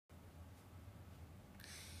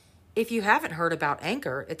If you haven't heard about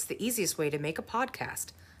Anchor, it's the easiest way to make a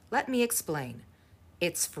podcast. Let me explain.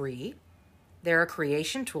 It's free. There are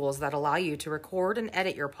creation tools that allow you to record and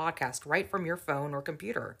edit your podcast right from your phone or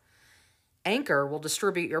computer. Anchor will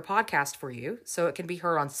distribute your podcast for you so it can be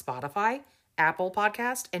heard on Spotify, Apple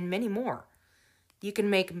Podcast, and many more. You can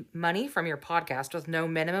make money from your podcast with no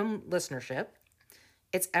minimum listenership.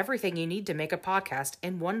 It's everything you need to make a podcast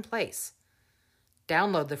in one place.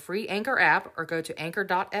 Download the free Anchor app or go to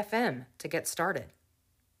anchor.fm to get started.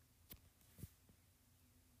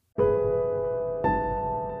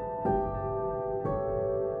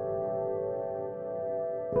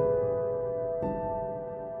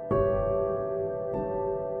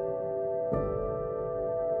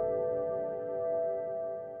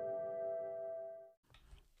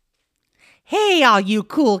 Hey, all you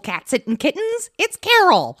cool cats and kittens, it's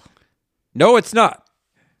Carol. No, it's not.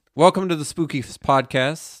 Welcome to the Spooky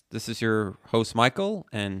Podcast. This is your host, Michael,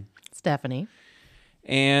 and Stephanie.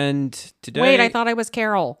 And today... Wait, I thought I was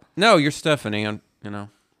Carol. No, you're Stephanie. I'm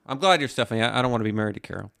glad you're Stephanie. I don't want to be married to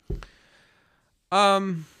Carol.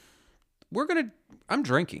 I'm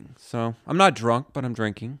drinking, so I'm not drunk, but I'm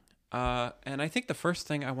drinking. And I think the first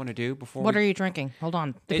thing I want to do before... What are you drinking? Hold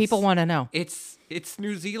on. The people want to know. It's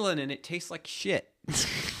New Zealand, and it tastes like shit.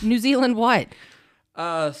 New Zealand what?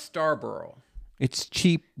 Starborough. It's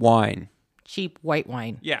cheap wine. Cheap white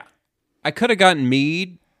wine. Yeah. I could have gotten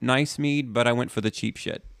mead, nice mead, but I went for the cheap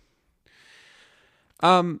shit.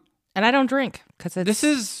 And I don't drink because This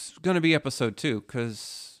is going to be episode 2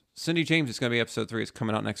 because Cindy James is going to be episode 3. It's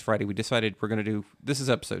coming out next Friday. We decided we're going to do... This is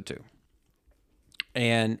episode 2.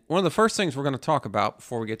 And one of the first things we're going to talk about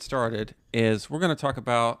before we get started is we're going to talk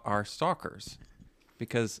about our stalkers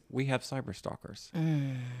because we have cyber stalkers.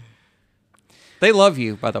 They love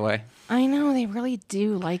you, by the way. I know, they really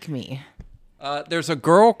do like me. There's a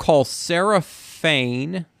girl called Sarah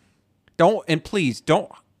Fain. Please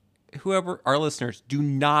don't, whoever, our listeners, do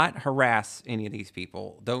not harass any of these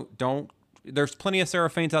people. Don't. There's plenty of Sarah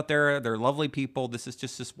Fains out there. They're lovely people. This is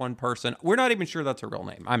just this one person. We're not even sure that's her real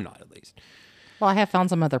name. I'm not, at least. Well, I have found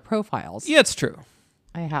some other profiles. Yeah, it's true.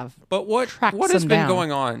 I have. But what has been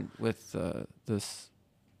going on with this?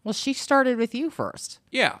 Well, she started with you first.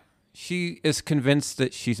 Yeah. She is convinced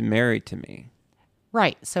that she's married to me.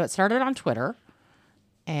 Right. So it started on Twitter,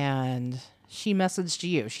 and she messaged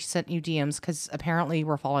you. She sent you DMs because apparently you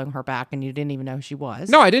were following her back, and you didn't even know who she was.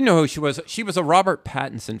 No, I didn't know who she was. She was a Robert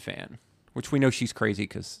Pattinson fan, which we know she's crazy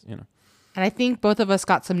because, And I think both of us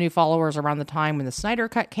got some new followers around the time when the Snyder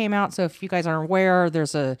Cut came out. So if you guys aren't aware,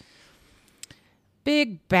 there's a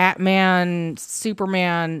big Batman,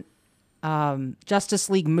 Superman,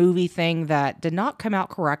 Justice League movie thing that did not come out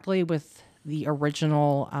correctly with the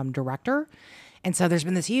original director. And so there's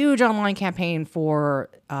been this huge online campaign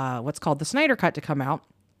for what's called the Snyder Cut to come out.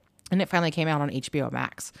 And it finally came out on HBO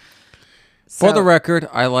Max. So, for the record,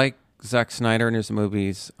 I like Zack Snyder and his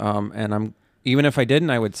movies. And even if I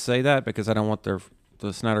didn't, I would say that because I don't want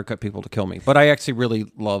the Snyder Cut people to kill me. But I actually really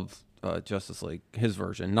love Justice League, his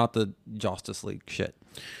version, not the Justice League shit.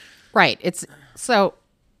 Right. It's so...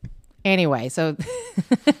 Anyway, so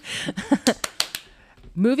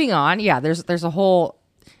moving on. Yeah, there's a whole...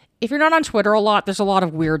 If you're not on Twitter a lot, there's a lot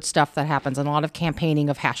of weird stuff that happens and a lot of campaigning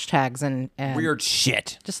of hashtags and weird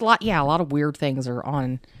shit. Just a lot of weird things are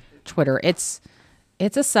on Twitter. It's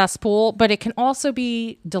a cesspool, but it can also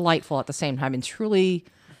be delightful at the same time and truly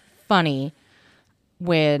funny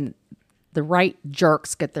when the right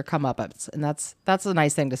jerks get their comeuppance, and that's a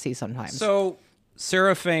nice thing to see sometimes. So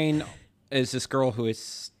Sarah Fain is this girl who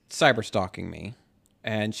is cyber stalking me,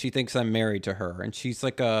 and she thinks I'm married to her, and she's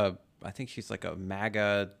like I think she's like a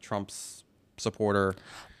MAGA Trump supporter.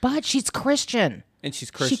 But she's Christian. And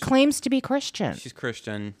she's Christian. She claims to be Christian. She's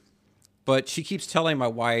Christian. But she keeps telling my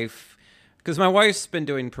wife, because my wife's been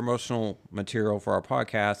doing promotional material for our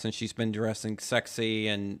podcast, and she's been dressing sexy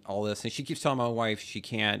and all this, and she keeps telling my wife she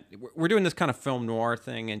can't. We're doing this kind of film noir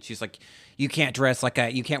thing, and she's like, you can't dress like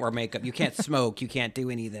that. You can't wear makeup. You can't smoke. You can't do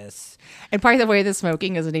any of this. And by the way, the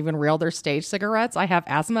smoking isn't even real. They're stage cigarettes. I have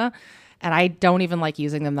asthma, and I don't even like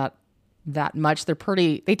using them that much.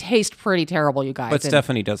 They taste pretty terrible, you guys. But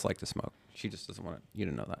Stephanie does like to smoke. She just doesn't want you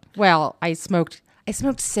to know that. Well, I smoked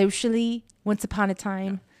socially once upon a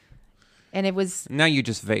time. Yeah. And it was... Now you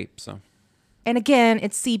just vape, so... And again,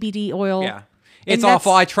 it's CBD oil. Yeah. It's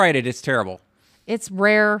awful. I tried it. It's terrible. It's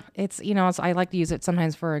rare. I like to use it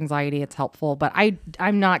sometimes for anxiety. It's helpful, but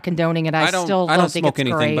I'm not condoning it. I don't think smoke it's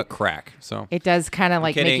anything great. But crack. So it does kind of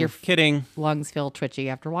like make your kidding lungs feel twitchy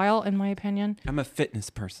after a while, in my opinion. I'm a fitness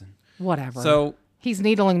person. Whatever. So he's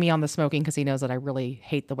needling me on the smoking because he knows that I really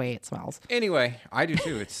hate the way it smells. Anyway, I do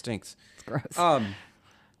too. It stinks. It's gross.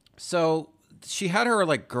 So she had her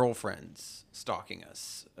like girlfriends stalking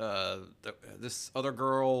us. This other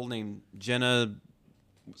girl named Jenna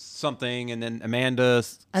something, and then Amanda.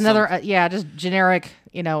 Another, just generic,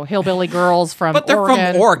 hillbilly girls from But they're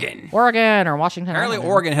Oregon. from Oregon. Oregon or Washington. Apparently,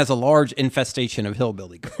 Oregon has a large infestation of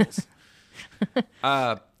hillbilly girls.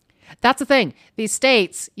 That's the thing. These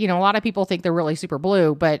states, a lot of people think they're really super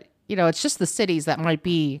blue, but, it's just the cities that might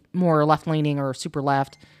be more left-leaning or super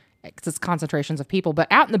left because it's concentrations of people. But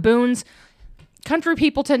out in the boons, country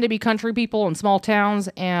people tend to be country people in small towns.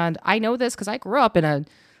 And I know this because I grew up in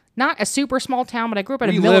not a super small town, but I grew up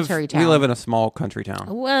in a military town. We live in a small country town.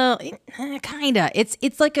 Well, kind of.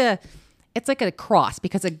 It's like a cross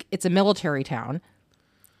because it's a military town.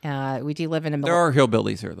 We do live in a. There are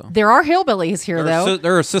hillbillies here, though. There are hillbillies here, though.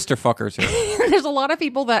 There are sister fuckers here. There's a lot of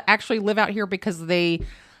people that actually live out here because they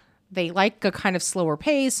like a kind of slower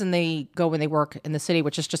pace, and they go when they work in the city,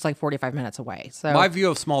 which is just like 45 minutes away. So my view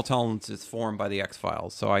of small towns is formed by the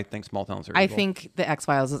X-Files, so I think small towns are evil. I think the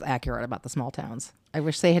X-Files is accurate about the small towns. I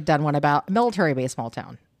wish they had done one about a military-based small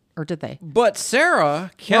town, or did they? But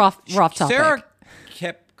Sarah kept rough topic. Sarah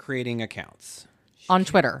kept creating accounts on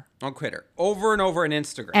Twitter, over and over on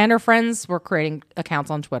Instagram, and her friends were creating accounts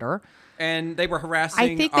on Twitter. And they were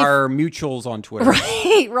harassing our mutuals on Twitter.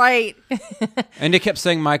 Right. And they kept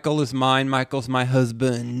saying, Michael is mine. Michael's my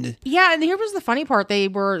husband. Yeah, and here was the funny part. They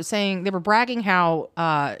were bragging how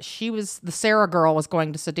the Sarah girl was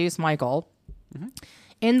going to seduce Michael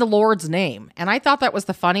in the Lord's name. And I thought that was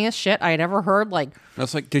the funniest shit I had ever heard. Like, I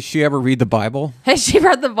was like, did she ever read the Bible? Has she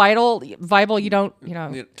read the Bible? You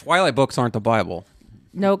don't, Twilight books aren't the Bible.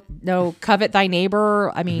 No, covet thy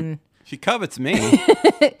neighbor. I mean. She covets me.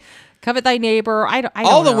 Covet thy neighbor. I don't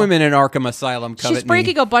All the know. women in Arkham Asylum covet me. She's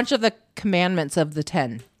breaking a bunch of the commandments of the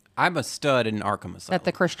 10. I'm a stud in Arkham Asylum. That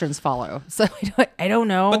the Christians follow. So I don't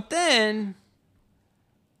know. But then,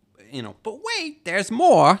 but wait, there's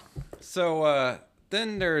more. So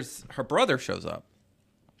then there's her brother shows up.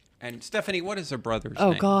 And Stephanie, what is her brother's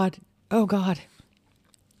name? Oh, God.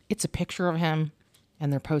 It's a picture of him,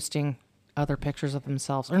 and they're posting other pictures of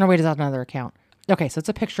themselves. Or no, wait, is that another account? Okay, so it's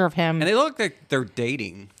a picture of him. And they look like they're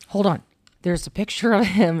dating. Hold on. There's a picture of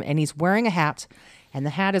him, and he's wearing a hat, and the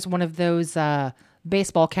hat is one of those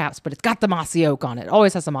baseball caps, but it's got the mossy oak on it.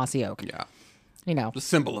 Always has a mossy oak. Yeah. The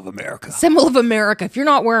symbol of America. Symbol of America. If you're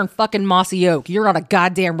not wearing fucking mossy oak, you're not a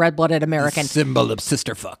goddamn red-blooded American. The symbol of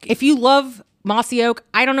sister fucking. If you love mossy oak,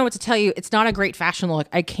 I don't know what to tell you. It's not a great fashion look.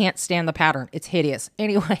 I can't stand the pattern. It's hideous.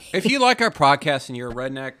 Anyway. If you like our podcast and you're a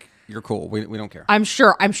redneck, you're cool. We don't care. I'm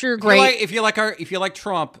sure you're great. If you like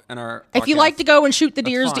Trump and our podcast, if you like to go and shoot the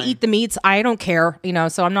deers to eat the meats, I don't care.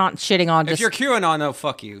 So I'm not shitting on. If you're QAnon, though,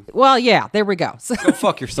 fuck you. Well, yeah, there we go. So, go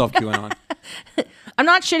fuck yourself, QAnon. I'm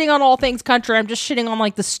not shitting on all things country. I'm just shitting on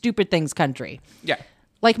like the stupid things country. Yeah,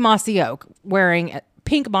 like mossy oak, wearing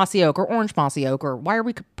pink mossy oak or orange mossy oak, or why are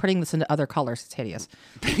we putting this into other colors? It's hideous.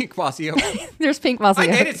 Pink mossy oak. There's pink mossy oak.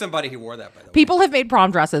 I dated somebody who wore that, by the way. People have made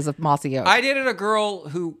prom dresses of mossy oak. I dated a girl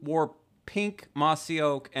who wore pink mossy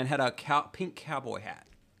oak and had a pink cowboy hat.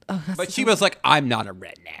 But she was like, I'm not a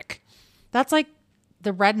redneck. That's like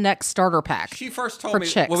the redneck starter pack. She first told me,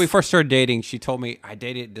 chicks. when we first started dating, she told me I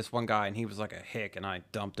dated this one guy and he was like a hick and I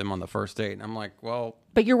dumped him on the first date. And I'm like, well.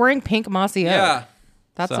 But you're wearing pink mossy oak. Yeah.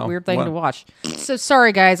 That's a weird thing to watch. So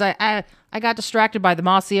sorry, guys. I got distracted by the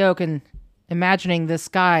mossy oak and imagining this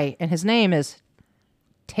guy, and his name is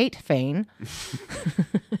Tate Fane.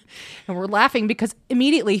 And we're laughing because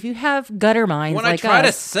immediately, if you have gutter minds when like I try to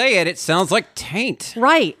us, say it, it sounds like taint.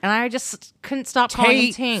 Right. And I just couldn't stop calling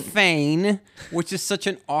him Taint. Fane, which is such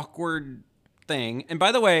an awkward thing. And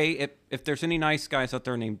by the way, if there's any nice guys out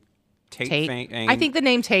there named Tate Fane. I think the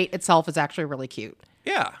name Tate itself is actually really cute.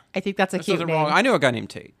 Yeah. I think that's a cute name. Wrong. I knew a guy named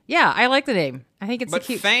Tate. Yeah, I like the name. I think it's but a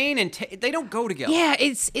cute. Fane and Tate, they don't go together. Yeah,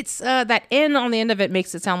 it's that N on the end of it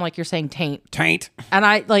makes it sound like you're saying taint. Taint. And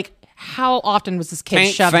I like, how often was this kid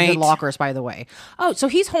shoved in lockers, by the way? Oh, so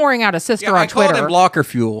he's whoring out his sister on Twitter. I called him locker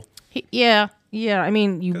fuel. Yeah. I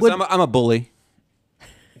mean, you would. I'm a bully.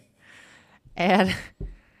 And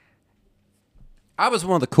I was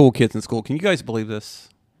one of the cool kids in school. Can you guys believe this?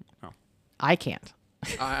 No. I can't.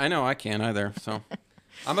 I know I can't either. So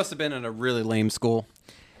I must have been in a really lame school.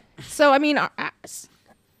 So, I mean,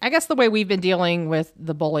 I guess the way we've been dealing with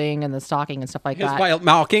the bullying and the stalking and stuff like that. By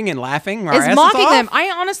mocking and laughing our is asses mocking off? them.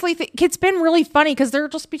 I honestly think it's been really funny because there'll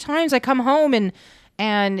just be times I come home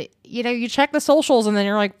and you check the socials and then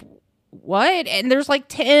you're like, what? And there's like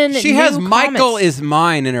 10 She new has comments. Michael is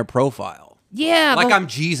mine in her profile. Yeah. Like I'm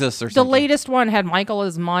Jesus or something. The latest one had Michael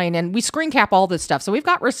is mine, and we screen cap all this stuff. So we've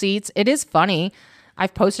got receipts. It is funny.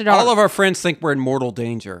 I've posted on All of our friends think we're in mortal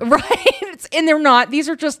danger. right, and they're not. These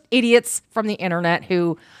are just idiots from the internet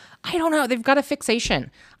who, I don't know, they've got a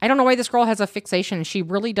fixation. I don't know why this girl has a fixation. She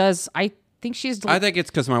really does. I think she's. I think it's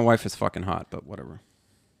because my wife is fucking hot, but whatever.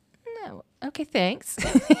 No. Okay, thanks.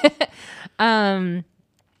 I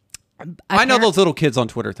know those little kids on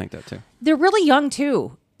Twitter think that too. They're really young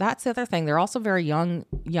too. That's the other thing. They're also very young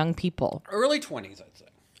people. Early 20s, I'd say.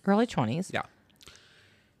 Early 20s. Yeah.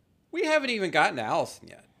 We haven't even gotten to Allison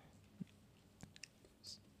yet.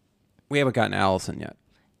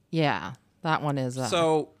 Yeah, that one is.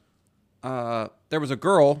 So, there was a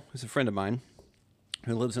girl who's a friend of mine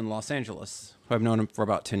who lives in Los Angeles, who I've known him for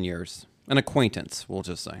about 10 years. An acquaintance, we'll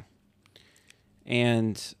just say.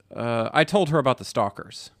 And I told her about the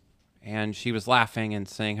stalkers. And she was laughing and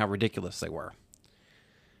saying how ridiculous they were.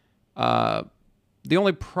 The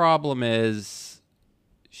only problem is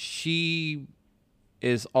she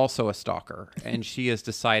is also a stalker. And she has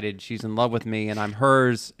decided she's in love with me and I'm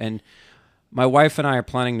hers. And my wife and I are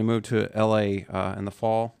planning to move to L.A. In the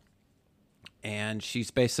fall. And she's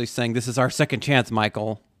basically saying, this is our second chance,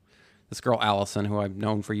 Michael. This girl, Allison, who I've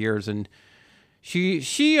known for years. And she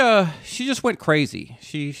just went crazy.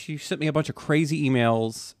 She sent me a bunch of crazy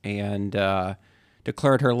emails and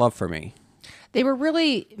declared her love for me. They were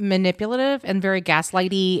really manipulative and very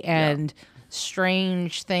gaslighty and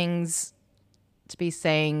strange things to be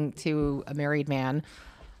saying to a married man.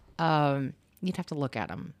 You'd have to look at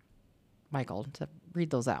them, Michael, to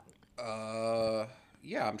read those out.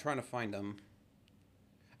 Yeah, I'm trying to find them.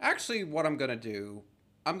 Actually, what I'm going to do,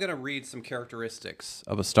 I'm going to read some characteristics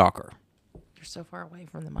of a stalker. You're so far away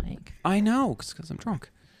from the mic. I know, because I'm drunk.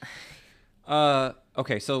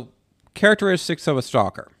 Okay, so characteristics of a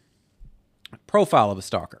stalker. Profile of a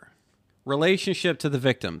stalker. Relationship to the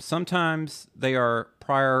victim. Sometimes they are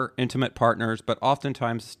prior intimate partners, but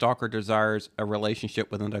oftentimes the stalker desires a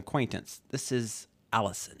relationship with an acquaintance. This is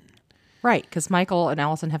Allison. Right, because Michael and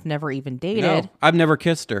Allison have never even dated. No, I've never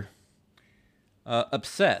kissed her.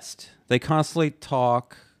 Obsessed. They constantly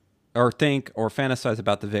talk or think or fantasize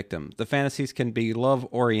about the victim. The fantasies can be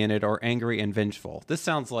love-oriented or angry and vengeful. This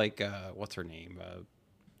sounds like, what's her name?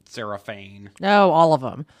 Sarah Fane. No, all of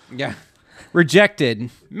them. Yeah. Rejected.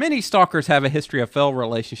 Many stalkers have a history of failed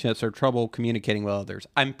relationships or trouble communicating with others.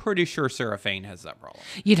 I'm pretty sure Sarah Fane has that problem.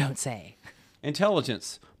 You don't say.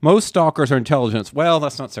 Intelligence. Most stalkers are intelligent. Well,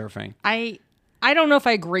 that's not Sarah Fane. I don't know if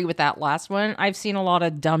I agree with that last one. I've seen a lot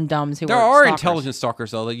of dum-dums who There are are stalkers. intelligent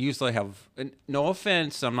stalkers, though. They usually have... No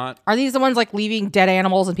offense, I'm not... Are these the ones like leaving dead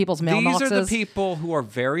animals in people's mailboxes? These are the people who are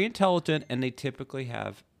very intelligent, and they typically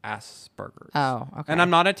have Asperger's. Oh, okay. And I'm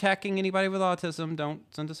not attacking anybody with autism. Don't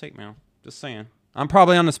send us hate mail. Just saying. I'm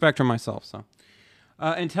probably on the spectrum myself, so.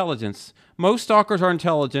 Intelligence. Most stalkers are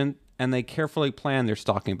intelligent, and they carefully plan their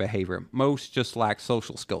stalking behavior. Most just lack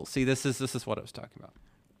social skills. See, this is what I was talking about.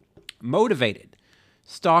 Motivated.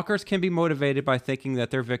 Stalkers can be motivated by thinking that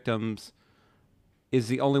their victims is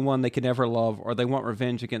the only one they can ever love, or they want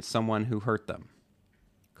revenge against someone who hurt them.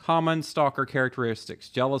 Common stalker characteristics: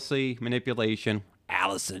 jealousy, manipulation,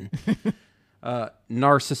 Allison,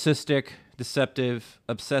 narcissistic, deceptive,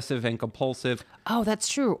 obsessive, and compulsive. Oh, that's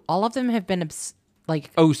true. All of them have been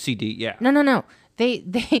like OCD. Yeah. No.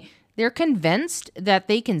 They're convinced that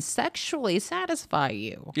they can sexually satisfy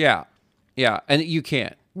you. Yeah, and you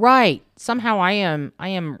can't. Right. Somehow I am.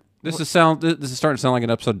 This is starting to sound like an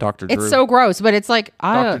episode of Dr. Drew. It's so gross, but it's like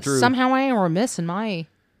Dr. Drew. somehow I am remiss in my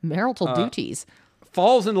marital duties.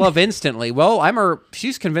 Falls in love instantly. Well,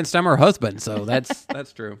 she's convinced I'm her husband, so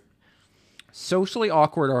that's true. Socially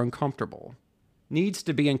awkward or uncomfortable. Needs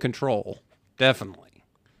to be in control. Definitely.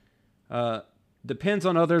 Depends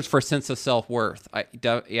on others for a sense of self-worth. I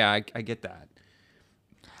get that.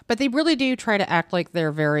 But they really do try to act like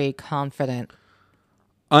they're very confident.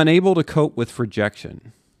 Unable to cope with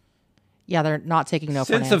rejection. Yeah, they're not taking no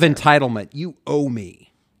for an Sense of answer. entitlement. You owe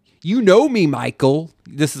me. You know me, Michael.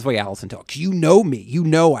 This is the way Allison talks. You know me. You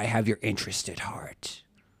know I have your interest at heart.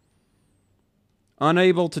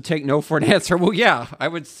 Unable to take no for an answer. Well, yeah, I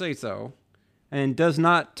would say so. And does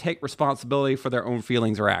not take responsibility for their own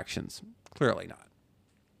feelings or actions. Clearly not.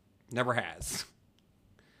 Never has.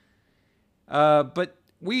 But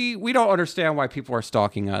we don't understand why people are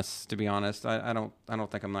stalking us, to be honest. I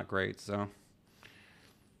don't think I'm that great, so.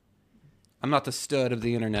 I'm not the stud of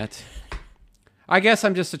the internet. I guess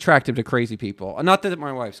I'm just attractive to crazy people. Not that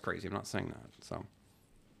my wife's crazy. I'm not saying that. So.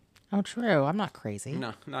 Oh, true. I'm not crazy.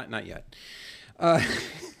 No, not yet.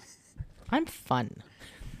 I'm fun.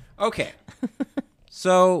 Okay.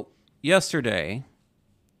 So yesterday,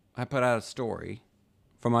 I put out a story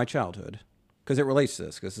from my childhood because it relates to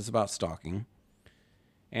this because it's about stalking,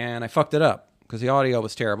 and I fucked it up because the audio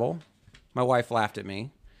was terrible. My wife laughed at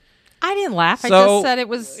me. I didn't laugh. I So, just said it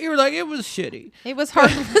was. You were like, it was shitty. It was hard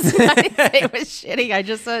to listen. I didn't say it was shitty. I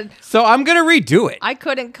just said So I'm going to redo it. I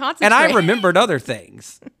couldn't concentrate. And I remembered other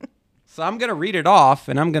things. So I'm going to read it off,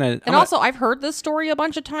 and I'm going to... And also, I've heard this story a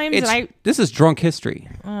bunch of times. This is drunk history.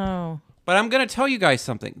 Oh. But I'm going to tell you guys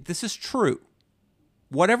something. This is true.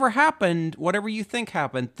 Whatever happened, whatever you think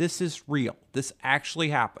happened, this is real. This actually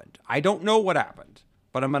happened. I don't know what happened,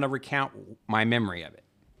 but I'm going to recount my memory of it.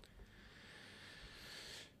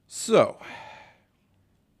 So,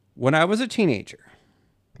 when I was a teenager,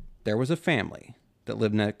 there was a family that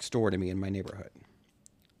lived next door to me in my neighborhood.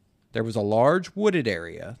 There was a large wooded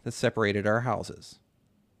area that separated our houses.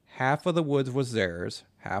 Half of the woods was theirs,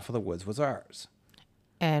 half of the woods was ours.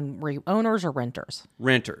 And were you owners or renters?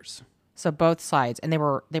 Renters. So both sides. And they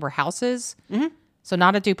were houses? Mm-hmm. So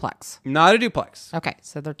not a duplex? Not a duplex. Okay,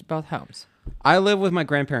 so they're both homes. I lived with my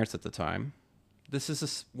grandparents at the time. This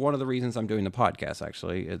is one of the reasons I'm doing the podcast,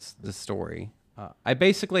 actually. It's this story. I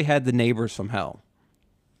basically had the neighbors from hell.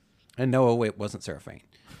 And no, it wasn't Seraphine.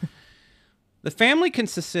 The family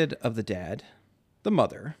consisted of the dad, the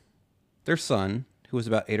mother, their son, who was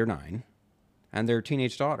about 8 or 9, and their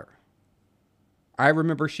teenage daughter. I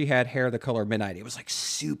remember she had hair the color of midnight. It was like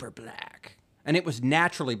super black. And it was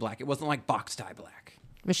naturally black. It wasn't like box dye black.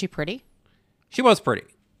 Was she pretty? She was pretty.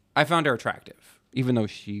 I found her attractive, even though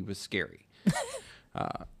she was scary.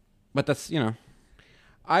 But that's,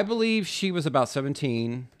 I believe she was about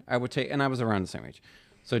 17. And I was around the same age.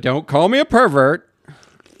 So don't call me a pervert.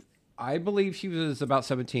 I believe she was about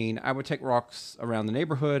 17. I would take walks around the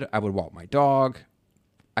neighborhood. I would walk my dog.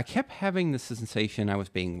 I kept having the sensation I was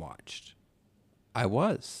being watched. I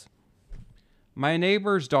was. My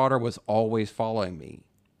neighbor's daughter was always following me,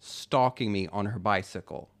 stalking me on her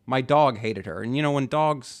bicycle. My dog hated her. And when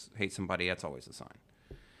dogs hate somebody, that's always a sign.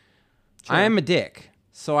 True. I am a dick,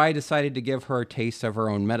 so I decided to give her a taste of her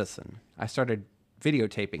own medicine. I started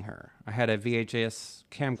videotaping her. I had a VHS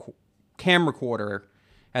cam recorder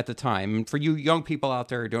at the time. And for you young people out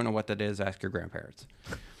there who don't know what that is, ask your grandparents.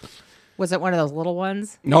 Was it one of those little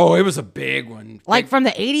ones? No, it was a big one. Like from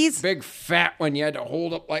the 80s? Big fat one you had to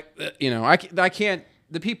hold up like that. I can't.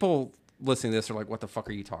 The people listening to this are like, what the fuck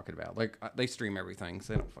are you talking about? Like, they stream everything,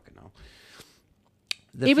 so they don't fucking know.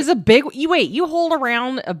 It was a big... You hold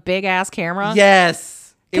around a big-ass camera?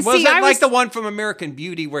 Yes. It wasn't like like the one from American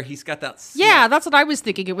Beauty where he's got that... Yeah, that's what I was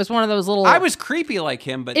thinking. It was one of those little... I was creepy like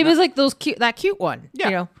him, but... It was like that cute one.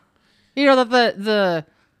 Yeah. That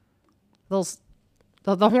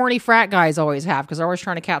the horny frat guys always have, because they're always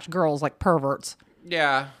trying to catch girls like perverts.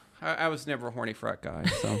 Yeah. I was never a horny frat guy,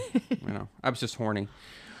 so, I was just horny.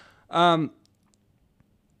 The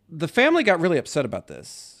family got really upset about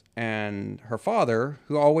this. And her father,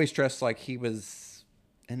 who always dressed like he was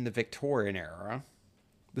in the Victorian era,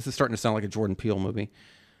 this is starting to sound like a Jordan Peele movie,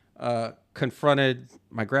 confronted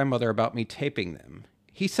my grandmother about me taping them.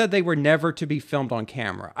 He said they were never to be filmed on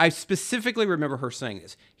camera. I specifically remember her saying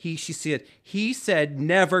this. He said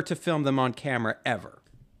never to film them on camera ever.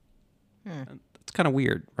 That's kind of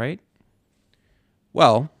weird, right?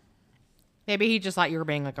 Well, maybe he just thought you were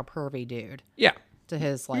being like a pervy dude. Yeah. To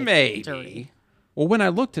his like maybe. Dirty. Well, when I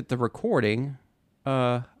looked at the recording,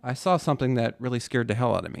 I saw something that really scared the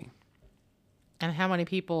hell out of me. And how many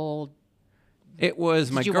people? It was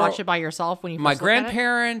Did you watch it by yourself when you? My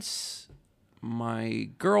grandparents, my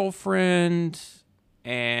girlfriend,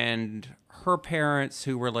 and her parents,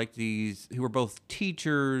 who were who were both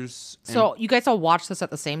teachers. So you guys all watched this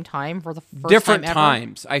at the same time for the first different time ever?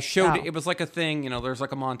 times. I showed it. It was like a thing. There's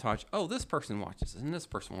like a montage. Oh, this person watches it, and this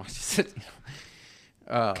person watches it.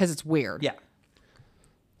 Because it's weird. Yeah.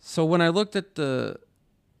 So when I looked at the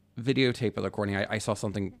videotape of the recording, I saw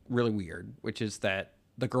something really weird, which is that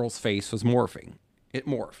the girl's face was morphing. It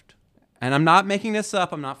morphed. And I'm not making this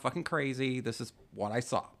up. I'm not fucking crazy. This is what I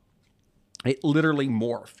saw. It literally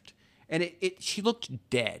morphed. And she looked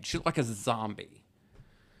dead. She looked like a zombie.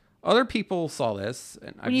 Other people saw this.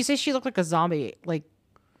 And when you say she looked like a zombie, like,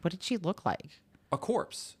 what did she look like? A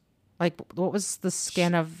corpse. Like, what was the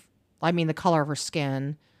skin of... the color of her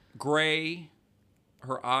skin. Gray.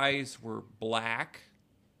 Her eyes were black.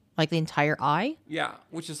 Like the entire eye? Yeah,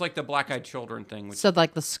 which is like the black-eyed children thing. So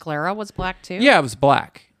like the sclera was black too? Yeah, it was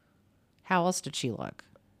black. How else did she look?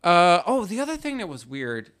 The other thing that was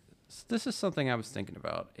weird, this is something I was thinking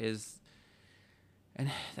about, is, and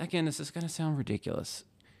again, this is going to sound ridiculous.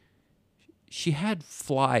 She had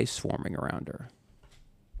flies swarming around her.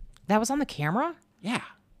 That was on the camera? Yeah.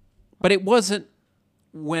 But it wasn't.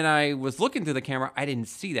 When I was looking through the camera, I didn't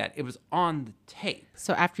see that. It was on the tape.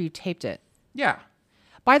 So after you taped it. Yeah.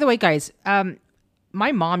 By the way, guys,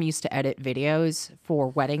 my mom used to edit videos for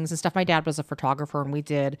weddings and stuff. My dad was a photographer, and we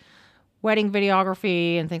did wedding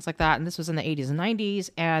videography and things like that. And this was in the 80s and 90s.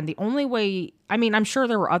 And the only way, I mean, I'm sure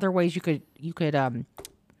there were other ways you could,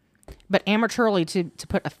 but amateurly to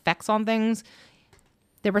put effects on things,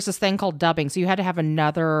 there was this thing called dubbing. So you had to have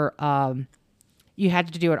another, you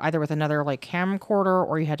had to do it either with another like camcorder,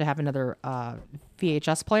 or you had to have another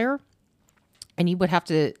VHS player. And you would have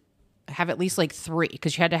to have at least like 3,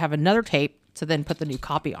 because you had to have another tape to then put the new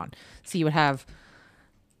copy on. So you would have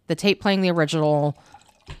the tape playing the original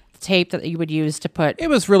tape that you would use to put. It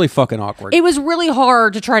was really fucking awkward. It was really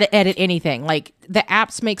hard to try to edit anything. Like, the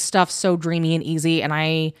apps make stuff so dreamy and easy, and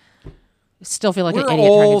I still feel like We're an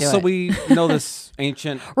idiot trying to do so it. we know this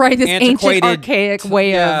ancient, right, this ancient, antiquated archaic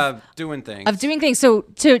way of doing things. So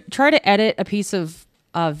to try to edit a piece of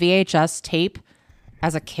VHS tape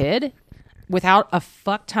as a kid without a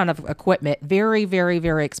fuck ton of equipment, very, very,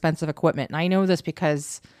 very expensive equipment. And I know this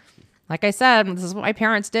because, like I said, this is what my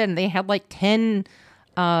parents did, and they had like 10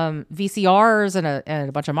 VCRs and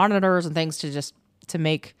a bunch of monitors and things to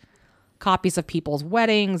make copies of people's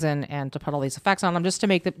weddings and to put all these effects on them, just to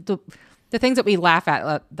make the things that we laugh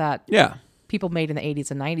at that people made in the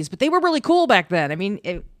 80s and 90s. But they were really cool back then. I mean,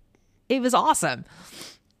 it was awesome.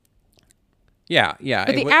 Yeah.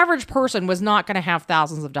 But the average person was not going to have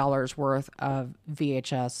thousands of dollars worth of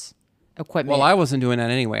VHS equipment. Well, I wasn't doing that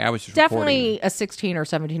anyway. I was just definitely recording a 16 or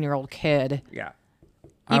 17-year-old kid. Yeah.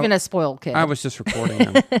 Even a spoiled kid. I was just recording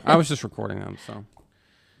them.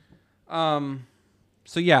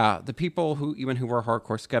 So yeah, the people who were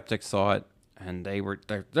hardcore skeptics saw it, and they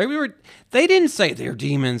didn't say they're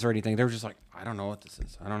demons or anything. They were just like, I don't know what this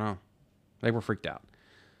is. I don't know. They were freaked out.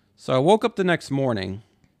 So I woke up the next morning,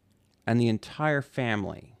 and the entire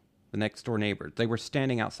family, the next door neighbors, they were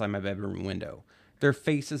standing outside my bedroom window. Their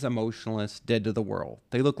faces emotionless, dead to the world.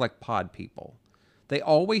 They looked like pod people. They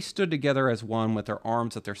always stood together as one with their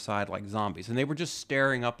arms at their side like zombies. And they were just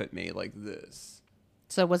staring up at me like this.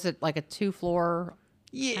 So was it like a 2-floor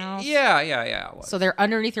house? Yeah. It was. So they're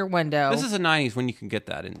underneath your window. This is the 90s when you can get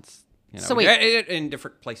that So wait. in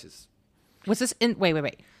different places. Was this in...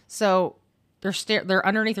 Wait. So they're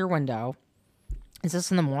underneath your window. Is this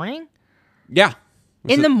in the morning? Yeah.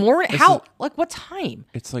 In the morning? How? Like, what time?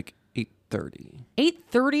 It's like 8:30.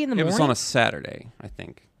 8:30 in the morning? It was on a Saturday, I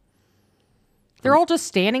think. They're all just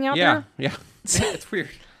standing out there? Yeah. It's weird.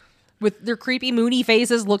 With their creepy, moony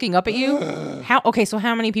faces looking up at you? Okay, so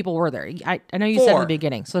how many people were there? I know you said in the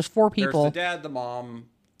beginning. So there's 4 people. There's the dad, the mom,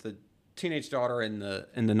 the teenage daughter, and the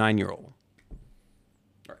 9-year-old.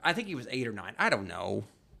 I think he was 8 or 9. I don't know.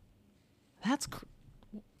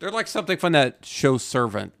 They're like something from that show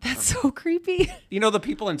Servant. That's so creepy. You know the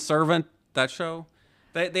people in Servant, that show?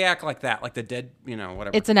 They act like that, like the dead, whatever.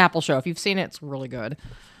 It's an Apple show. If you've seen it, it's really good.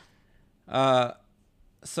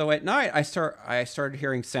 So at night, I started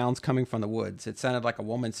hearing sounds coming from the woods. It sounded like a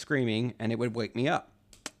woman screaming, and it would wake me up.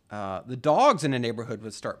 The dogs in the neighborhood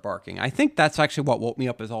would start barking. I think that's actually what woke me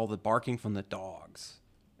up, is all the barking from the dogs.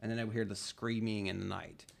 And then I would hear the screaming in the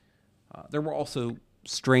night. There were also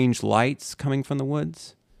strange lights coming from the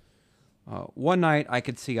woods. One night, I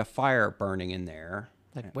could see a fire burning in there.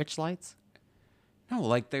 Like witch lights? No,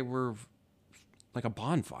 like they were like a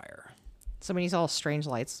bonfire. So when you saw strange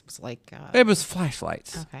lights, it was like... it was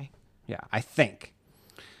flashlights. Okay. Yeah, I think.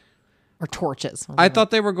 Or torches. I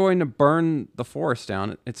thought they were going to burn the forest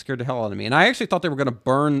down. It scared the hell out of me. And I actually thought they were going to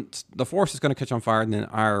burn... The forest is going to catch on fire, and then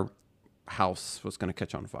our house was going to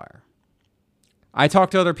catch on fire. I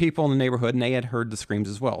talked to other people in the neighborhood, and they had heard the screams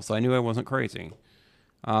as well, so I knew I wasn't crazy.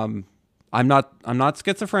 I'm not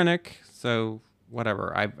schizophrenic, so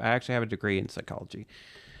whatever. I actually have a degree in psychology.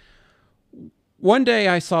 One day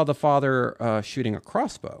I saw the father shooting a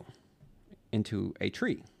crossbow into a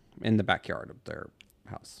tree in the backyard of their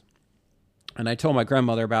house. And I told my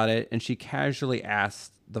grandmother about it, and she casually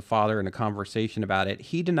asked the father in a conversation about it.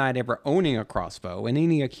 He denied ever owning a crossbow, and then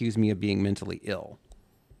he accused me of being mentally ill.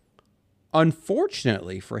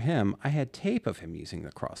 Unfortunately for him, I had tape of him using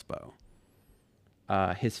the crossbow.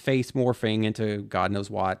 His face morphing into God knows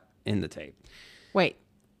what in the tape. Wait.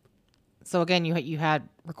 So again, you had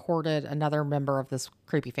recorded another member of this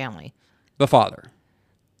creepy family. The father.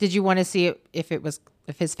 Did you want to see if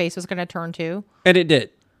his face was going to turn too? And it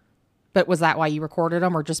did. But was that why you recorded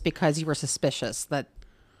him, or just because you were suspicious that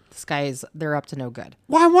they're up to no good?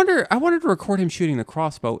 Well, I wanted to record him shooting the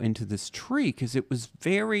crossbow into this tree because it was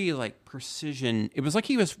very like precision. It was like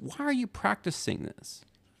why are you practicing this?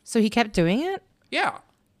 So he kept doing it? Yeah.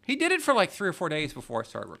 He did it for like 3 or 4 days before I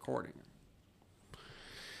started recording.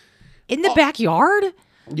 In the backyard?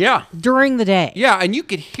 Yeah. During the day? Yeah, and you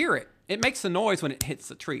could hear it. It makes the noise when it hits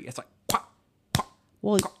the tree. It's like, pop, pop.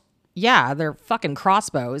 Well, yeah, they're fucking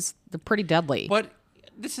crossbows. They're pretty deadly. But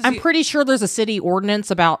I'm pretty sure there's a city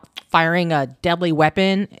ordinance about firing a deadly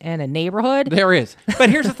weapon in a neighborhood. There is. But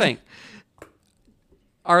here's the thing.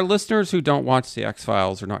 Our listeners who don't watch the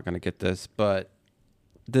X-Files are not going to get this, but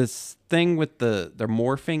this thing with the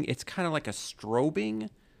morphing, it's kind of like a strobing.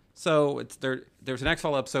 So it's there's an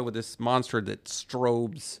X-File episode with this monster that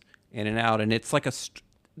strobes in and out, and it's like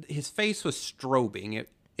his face was strobing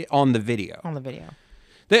on the video. On the video.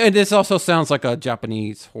 And this also sounds like a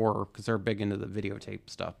Japanese horror because they're big into the videotape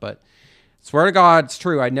stuff. But swear to God, it's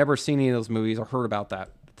true. I'd never seen any of those movies or heard about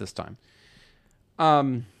that at this time.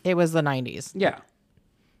 It was the 90s. Yeah.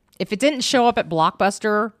 If it didn't show up at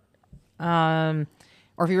Blockbuster, or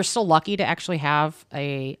if you were still lucky to actually have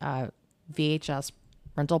a VHS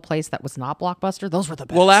rental place that was not Blockbuster, those were the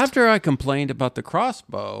best. Well, after I complained about the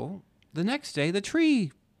crossbow, the next day the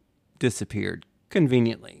tree disappeared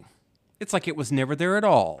conveniently. It's like it was never there at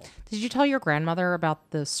all. Did you tell your grandmother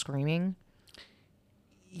about the screaming?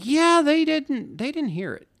 Yeah, they didn't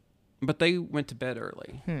hear it, but they went to bed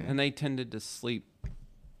early, and they tended to sleep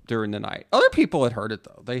during the night. Other people had heard it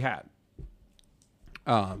though. They had.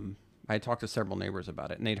 I talked to several neighbors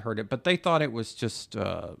about it, and they'd heard it, but they thought it was just.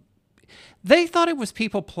 They thought it was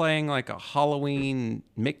people playing like a Halloween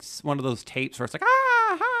mix, one of those tapes where it's like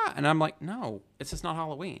and I'm like, no, it's just not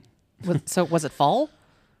Halloween. So was it fall?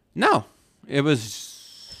 No, it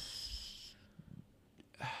was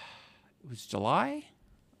July,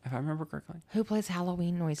 if I remember correctly. Who plays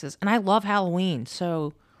Halloween noises? And I love Halloween,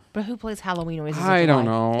 but who plays Halloween noises? I don't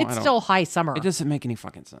know. It's still high summer. It doesn't make any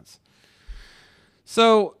fucking sense.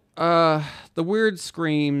 So the weird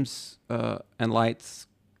screams and lights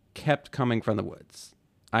kept coming from the woods.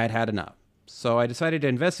 I had had enough. So I decided to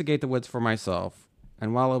investigate the woods for myself.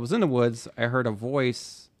 And while I was in the woods, I heard a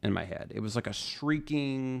voice in my head. It was like a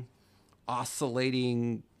shrieking,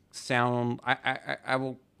 oscillating sound.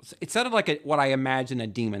 It sounded like what I imagine a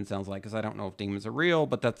demon sounds like, because I don't know if demons are real,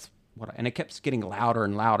 but that's and it kept getting louder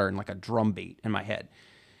and louder and like a drum beat in my head.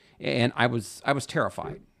 And I was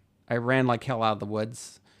terrified. I ran like hell out of the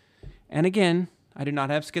woods. And again, I do not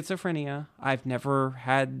have schizophrenia. I've never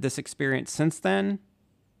had this experience since then.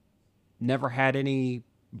 Never had any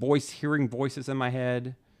hearing voices in my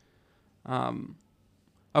head.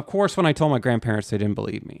 Of course, when I told my grandparents, they didn't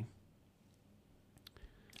believe me.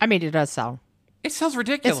 I mean, it does sound. It sounds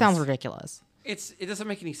ridiculous. It sounds ridiculous. It doesn't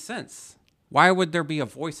make any sense. Why would there be a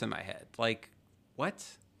voice in my head? Like, what?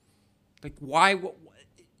 Like, why?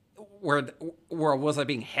 Where was I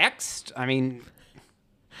being hexed? I mean,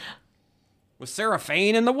 was Sarah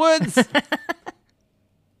Fane in the woods?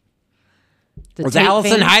 Was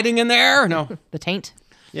Allison hiding in there? No. The taint?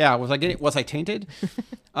 Yeah, was I tainted?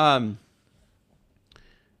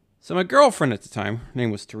 So my girlfriend at the time, her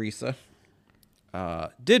name was Teresa,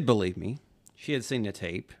 did believe me. She had seen the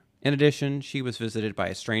tape. In addition, she was visited by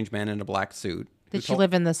a strange man in a black suit. Did she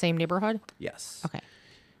live in the same neighborhood? Yes. Okay.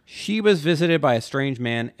 She was visited by a strange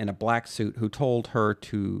man in a black suit who told her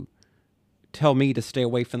to tell me to stay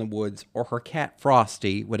away from the woods or her cat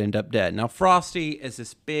Frosty would end up dead. Now, Frosty is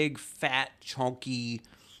this big, fat, chunky,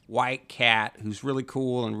 white cat who's really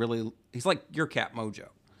cool and he's like your cat Mojo.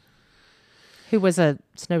 Who was a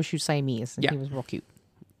snowshoe Siamese. And yeah. He was real cute.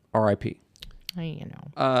 R.I.P.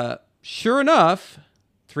 know. Sure enough,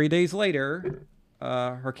 3 days later,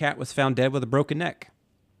 her cat was found dead with a broken neck.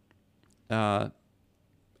 And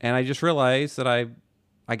I just realized that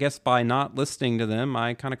I guess by not listening to them,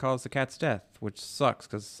 I kind of caused the cat's death, which sucks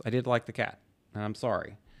because I did like the cat, and I'm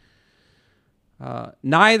sorry.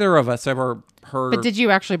 Neither of us ever heard. But did you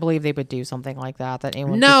actually believe they would do something like that? That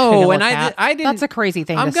anyone? No, and I didn't. That's a crazy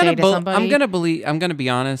thing to say to somebody. I'm gonna be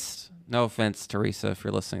honest. No offense, Teresa, if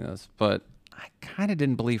you're listening to this, but I kind of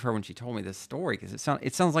didn't believe her when she told me this story because it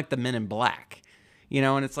sounds like the Men in Black,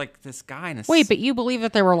 and it's like this guy in a wait, but you believe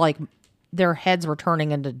that they were like. Their heads were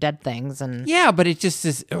turning into dead things, and yeah, but it just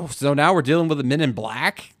is. Oh, so now we're dealing with the Men in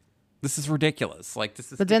Black. This is ridiculous. Like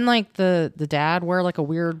this is. But then, like the dad wear like a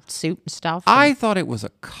weird suit and stuff. I thought it was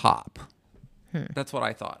a cop. That's what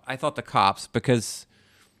I thought. I thought the cops because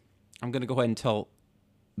I'm going to go ahead and tell.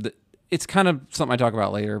 It's kind of something I talk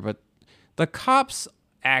about later, but the cops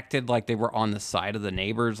acted like they were on the side of the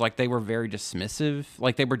neighbors, like they were very dismissive,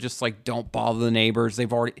 like they were just like, don't bother the neighbors.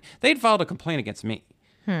 They'd filed a complaint against me.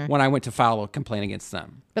 When I went to file a complaint against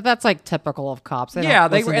them. But that's like typical of cops. They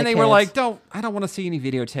were like, I don't want to see any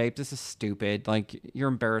videotape. This is stupid. Like, you're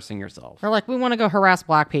embarrassing yourself. They're like, we want to go harass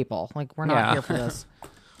black people. Like, we're not here for this.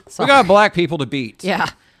 We got black people to beat. Yeah.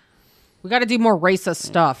 We got to do more racist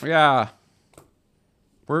stuff. Yeah.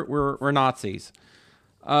 We're Nazis.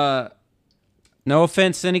 No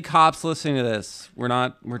offense to any cops listening to this.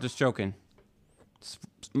 We're just joking.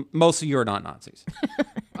 Most of you are not Nazis.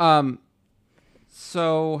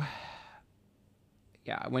 So,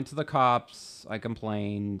 yeah, I went to the cops. I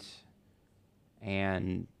complained,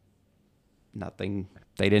 and nothing.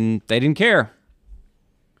 They didn't care.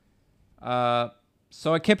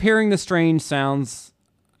 So I kept hearing the strange sounds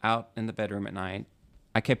out in the bedroom at night.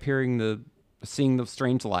 I kept seeing the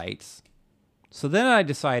strange lights. So then I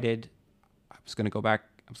decided I was going to go back.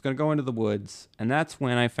 I was going to go into the woods, and that's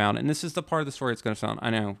when I found, and this is the part of the story that's going to sound, I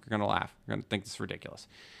know, you're going to laugh. You're going to think this is ridiculous.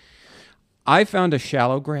 I found a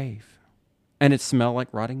shallow grave, and it smelled like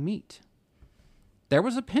rotting meat. There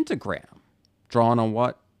was a pentagram drawn on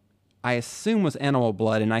what I assume was animal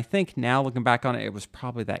blood, and I think now, looking back on it, it was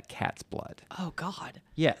probably that cat's blood. Oh, God.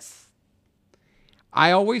 Yes.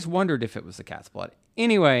 I always wondered if it was the cat's blood.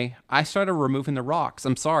 Anyway, I started removing the rocks.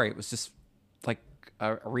 I'm sorry, it was just like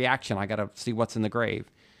a reaction. I got to see what's in the grave.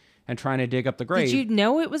 And trying to dig up the grave. Did you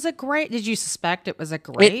know it was a grave? Did you suspect it was a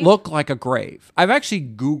grave? It looked like a grave. I've actually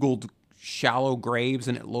Googled shallow graves,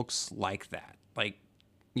 and it looks like that. Like,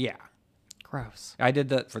 yeah. Gross. I did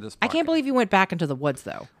that for this podcast. I can't believe you went back into the woods,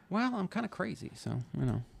 though. Well, I'm kind of crazy, so, you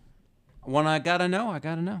know. When I gotta know, I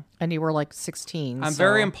gotta know. And you were like 16. I'm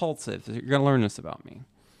very impulsive. You're going to learn this about me.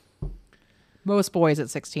 Most boys at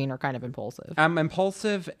 16 are kind of impulsive. I'm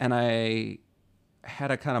impulsive, and I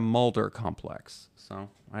had a kind of Mulder complex. So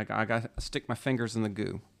I got to stick my fingers in the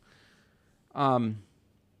goo. But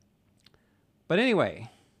anyway,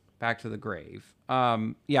 back to the grave.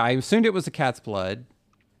 Yeah, I assumed it was the cat's blood,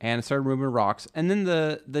 and I started removing rocks. And then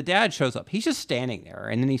the dad shows up. He's just standing there,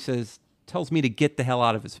 and then he tells me to get the hell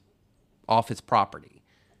off his property.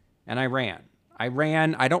 And I ran.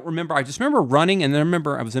 I don't remember. I just remember running, and then I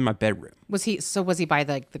remember I was in my bedroom. Was he by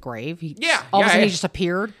the grave? Yeah. All of a sudden he just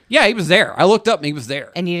appeared? Yeah, he was there. I looked up, and he was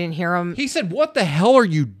there. And you didn't hear him? He said, "What the hell are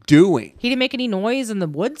you doing?" He didn't make any noise in the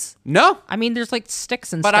woods? No. I mean, there's like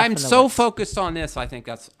sticks and but stuff I'm in the so woods. focused on this. I think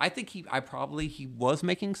he was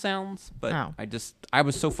making sounds, but I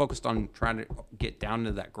was so focused on trying to get down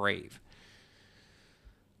to that grave.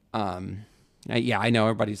 Yeah, I know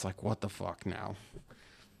everybody's like, "What the fuck now?"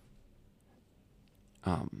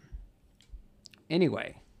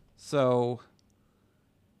 Anyway, so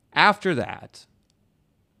after that,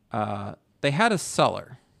 they had a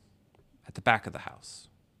cellar at the back of the house,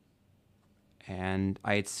 and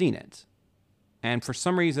I had seen it. And for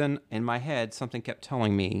some reason, in my head, something kept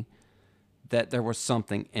telling me that there was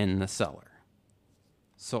something in the cellar.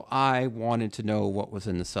 So I wanted to know what was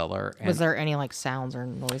in the cellar. And was there any like sounds or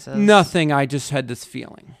noises? Nothing. I just had this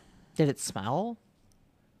feeling. Did it smell?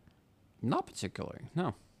 Not particularly,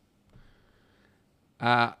 no.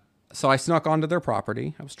 So I snuck onto their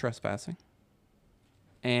property. I was trespassing.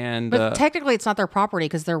 But technically it's not their property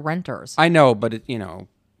because they're renters. I know, but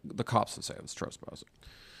the cops would say I was trespassing.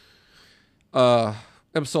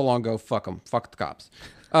 It was so long ago. Fuck them. Fuck the cops.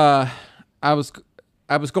 I was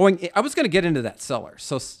going to get into that cellar.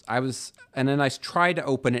 So and then I tried to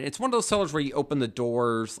open it. It's one of those cellars where you open the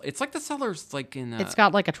doors. It's like the cellars like in. It's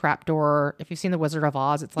got like a trap door. If you've seen The Wizard of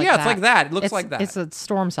Oz, it's like that. It's like that. It looks like that. It's a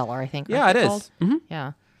storm cellar, I think. Yeah, it is. Mm-hmm.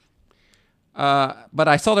 Yeah. But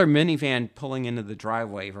I saw their minivan pulling into the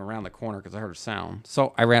driveway from around the corner because I heard a sound.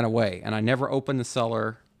 So I ran away, and I never opened the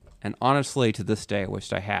cellar. And honestly, to this day, I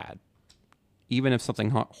wished I had. Even if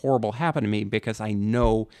something horrible happened to me, because I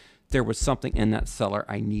know there was something in that cellar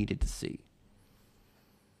I needed to see.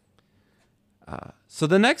 So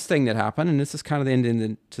the next thing that happened, and this is kind of the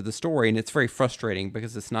ending to the story, and it's very frustrating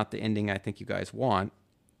because it's not the ending I think you guys want,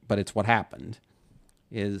 but it's what happened,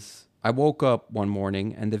 is I woke up one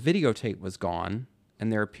morning and the videotape was gone,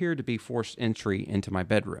 and there appeared to be forced entry into my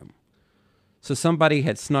bedroom. So somebody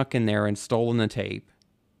had snuck in there and stolen the tape.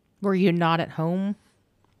 Were you not at home?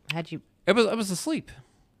 I was asleep.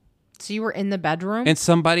 So you were in the bedroom? And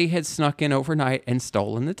somebody had snuck in overnight and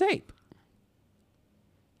stolen the tape.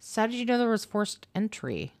 So how did you know there was forced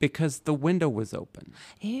entry? Because the window was open.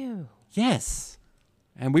 Ew. Yes.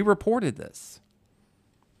 And we reported this.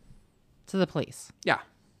 To the police? Yeah.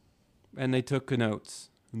 And they took notes.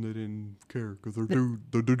 And they didn't care because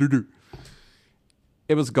they're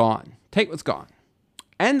It was gone. Tape was gone.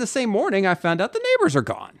 And the same morning, I found out the neighbors are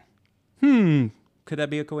gone. Could that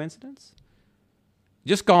be a coincidence?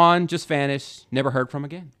 Just gone, just vanished, never heard from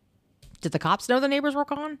again. Did the cops know the neighbors were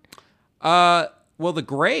gone? Well, the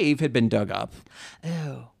grave had been dug up.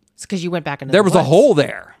 Ew. It's because you went back into There the was woods. a hole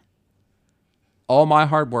there. All my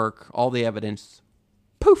hard work, all the evidence,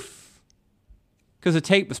 poof. Because the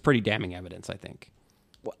tape was pretty damning evidence, I think.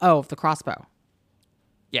 Oh, the crossbow.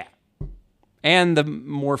 Yeah. And the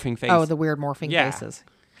morphing face. Oh, the weird morphing faces.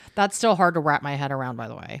 That's still hard to wrap my head around, by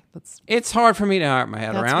the way. It's hard for me to wrap my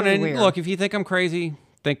head That's around. really And weird. look, if you think I'm crazy,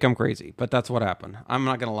 think I'm crazy. But that's what happened. I'm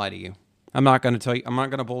not going to lie to you. I'm not going to tell you. I'm not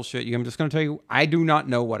going to bullshit you. I'm just going to tell you I do not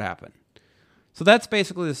know what happened. So that's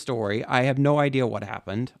basically the story. I have no idea what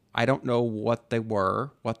happened. I don't know what they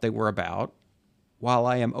were about. While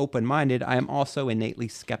I am open-minded, I am also innately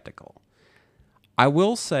skeptical. I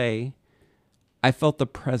will say I felt the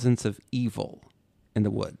presence of evil in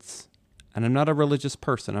the woods. And I'm not a religious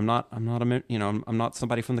person. I'm not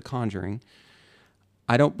somebody from The Conjuring.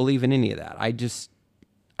 I don't believe in any of that. I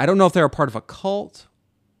don't know if they're a part of a cult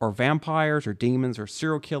or vampires or demons or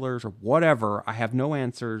serial killers or whatever. I have no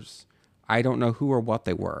answers. I don't know who or what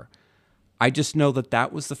they were. I just know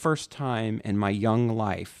that was the first time in my young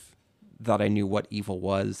life that I knew what evil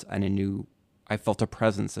was, and I felt a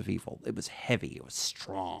presence of evil. It was heavy. It was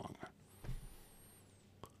strong.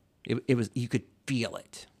 It was, you could feel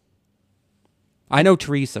it. I know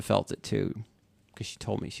Teresa felt it too, because she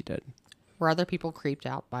told me she did. Were other people creeped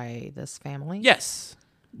out by this family? Yes.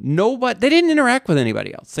 Nobody. They didn't interact with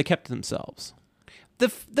anybody else. They kept to themselves.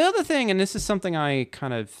 The other thing, and this is something I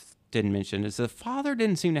kind of didn't mention, is the father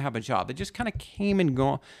didn't seem to have a job. They just kind of came and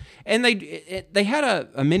gone. And they had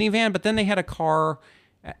a minivan, but then they had a car,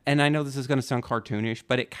 and I know this is going to sound cartoonish,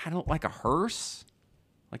 but it kind of looked like a hearse.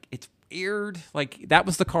 Like, it's weird. Like, that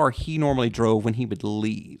was the car he normally drove when he would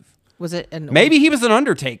leave. Was it Maybe he was an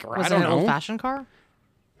undertaker. I don't know. Was it an old-fashioned car?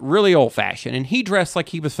 Really old-fashioned. And he dressed like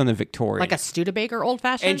he was from the Victorias. Like a Studebaker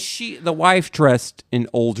old-fashioned? And the wife dressed in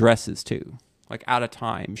old dresses, too. Like, out of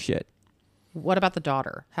time shit. What about the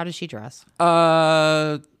daughter? How did she dress?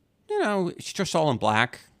 She dressed all in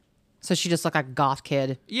black. So she just looked like a goth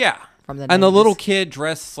kid. Yeah. From the and the 90s. little kid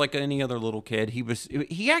dressed like any other little kid.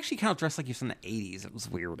 He actually kind of dressed like he was from the 80s. It was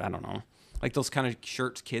weird. I don't know. Like those kind of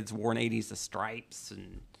shirts kids wore in the 80s, the stripes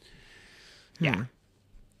and yeah.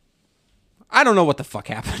 I don't know what the fuck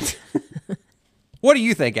happened. What do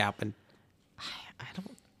you think happened?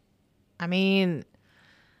 I mean,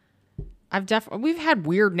 we've had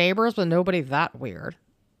weird neighbors, but nobody that weird.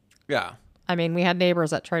 Yeah. I mean, we had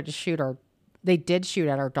neighbors that tried to they did shoot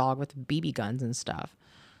at our dog with BB guns and stuff,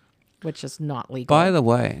 which is not legal. By the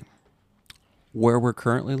way, where we're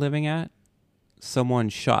currently living at, someone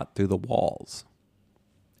shot through the walls,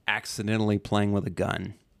 accidentally playing with a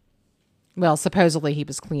gun. Well, supposedly he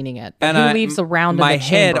was cleaning it. And who leaves a round in the my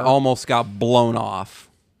head chamber? almost got blown off.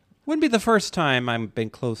 Wouldn't be the first time I've been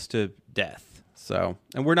close to death. So,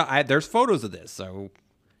 and we're not. There's photos of this. So,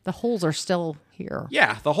 the holes are still here.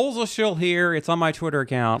 Yeah, the holes are still here. It's on my Twitter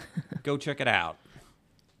account. Go check it out.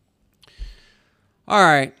 All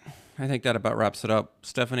right, I think that about wraps it up.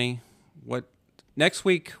 Stephanie, next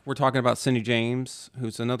week we're talking about Cindy James,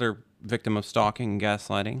 who's another victim of stalking and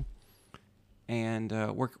gaslighting. And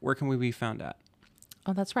where can we be found at?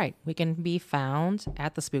 Oh, that's right. We can be found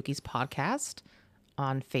at the Spookies Podcast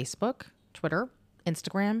on Facebook, Twitter,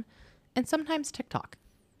 Instagram, and sometimes TikTok.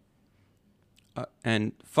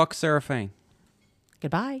 And fuck Sarah Fain.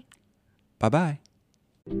 Goodbye. Bye-bye.